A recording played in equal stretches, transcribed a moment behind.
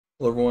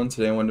Hello everyone,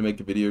 today I wanted to make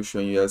a video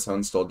showing you guys how to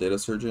install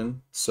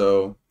DataSurgeon.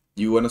 So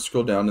you want to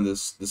scroll down to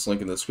this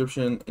link in the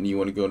description and you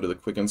want to go into the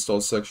quick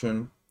install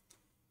section.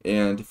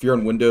 And if you're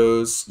on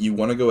Windows, you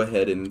want to go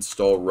ahead and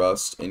install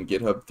Rust and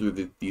GitHub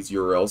through these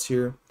URLs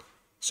here.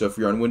 So if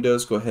you're on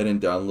Windows, go ahead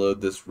and download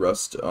this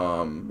Rust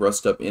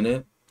up in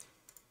it.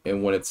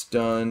 And when it's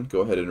done, go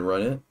ahead and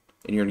run it.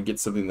 And you're going to get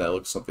something that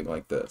looks something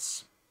like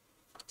this.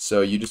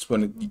 So you just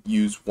want to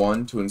use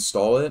one to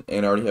install it,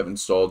 and I already have it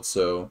installed,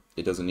 so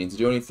it doesn't need to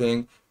do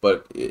anything.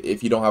 But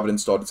if you don't have it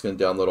installed, it's going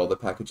to download all the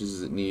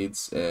packages it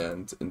needs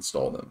and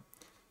install them.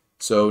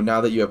 So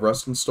now that you have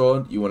Rust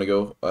installed, you want to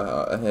go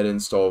ahead and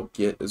install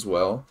Git as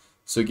well.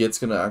 So Git's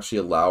going to actually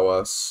allow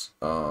us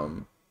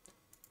to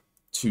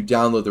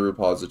download the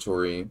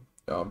repository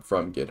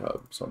from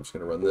GitHub. So I'm just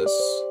going to run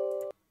this,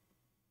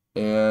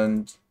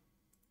 and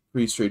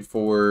pretty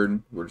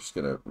straightforward. We're just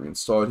going to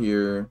reinstall it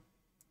here.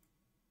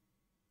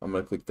 I'm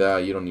going to click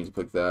that. You don't need to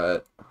click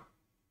that.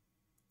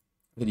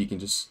 And you can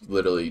just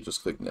literally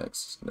just click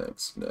next,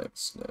 next,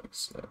 next,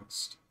 next,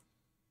 next.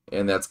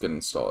 And that's going to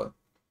install it.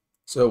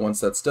 So once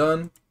that's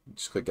done,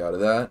 just click out of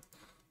that.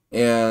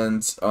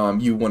 And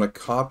you want to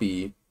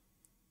copy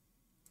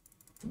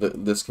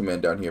this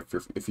command down here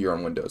if you're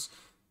on Windows.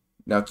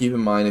 Now keep in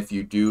mind, if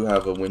you do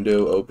have a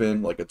window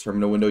open, like a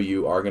terminal window,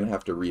 you are going to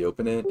have to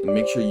reopen it. And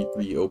make sure you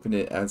reopen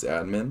it as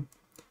admin.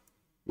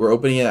 We're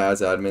opening it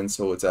as admin,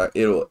 so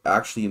it'll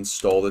actually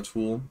install the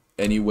tool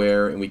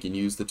anywhere, and we can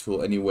use the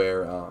tool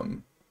anywhere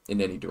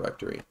in any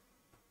directory.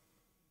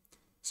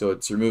 So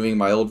it's removing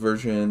my old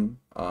version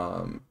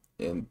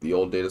in the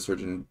old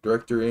DataSurgeon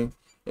directory,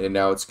 and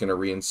now it's going to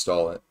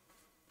reinstall it.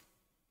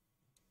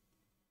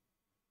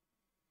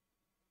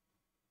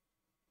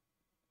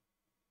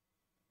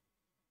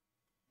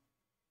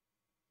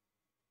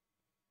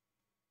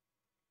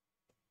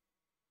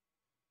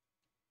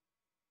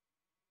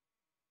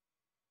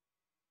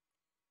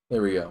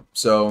 There we go.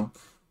 So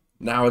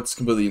now it's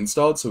completely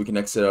installed, so we can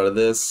exit out of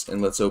this,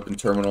 and let's open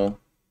terminal.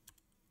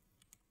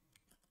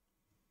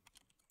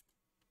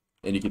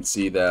 And you can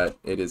see that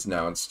it is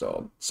now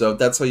installed. So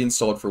that's how you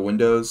install it for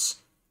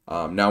Windows.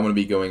 Now I'm going to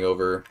be going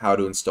over how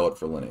to install it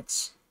for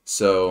Linux.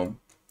 So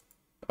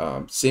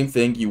same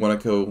thing, you want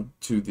to go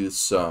to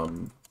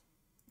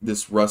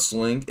this Rust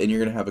link, and you're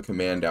going to have a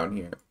command down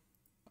here.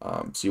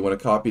 So you want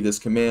to copy this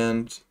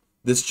command.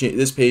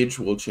 This page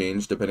will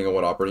change depending on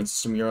what operating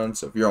system you're on.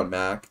 So if you're on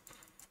Mac,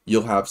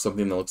 you'll have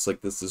something that looks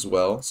like this as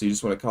well. So you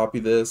just want to copy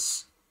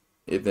this,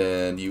 and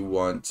then you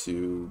want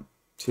to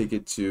take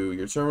it to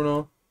your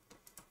terminal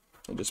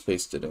and just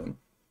paste it in.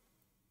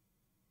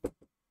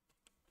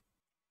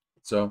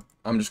 So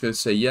I'm just going to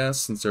say yes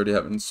since I already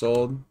have it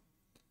installed,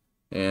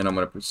 and I'm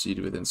going to proceed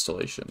with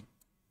installation.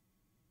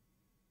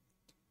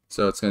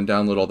 So it's going to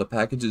download all the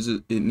packages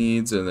it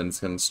needs, and then it's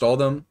going to install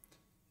them.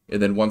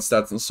 And then once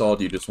that's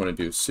installed, you just want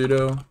to do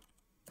sudo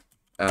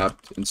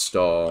apt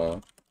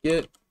install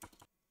git.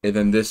 And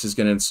then this is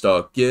going to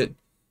install git.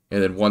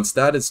 And then once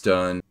that is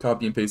done,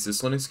 copy and paste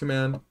this Linux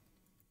command.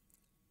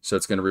 So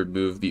it's going to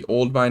remove the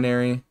old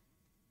binary.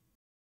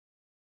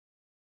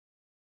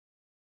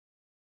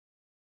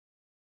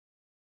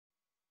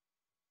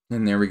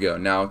 And there we go.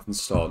 Now it's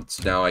installed.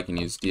 So now I can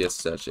use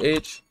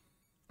ds-h,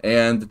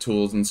 and the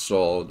tool is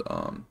installed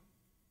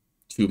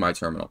to my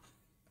terminal.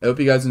 I hope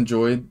you guys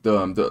enjoyed.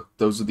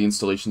 Those are the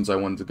installations I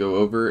wanted to go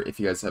over. If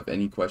you guys have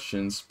any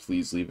questions,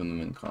 please leave them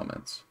in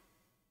comments.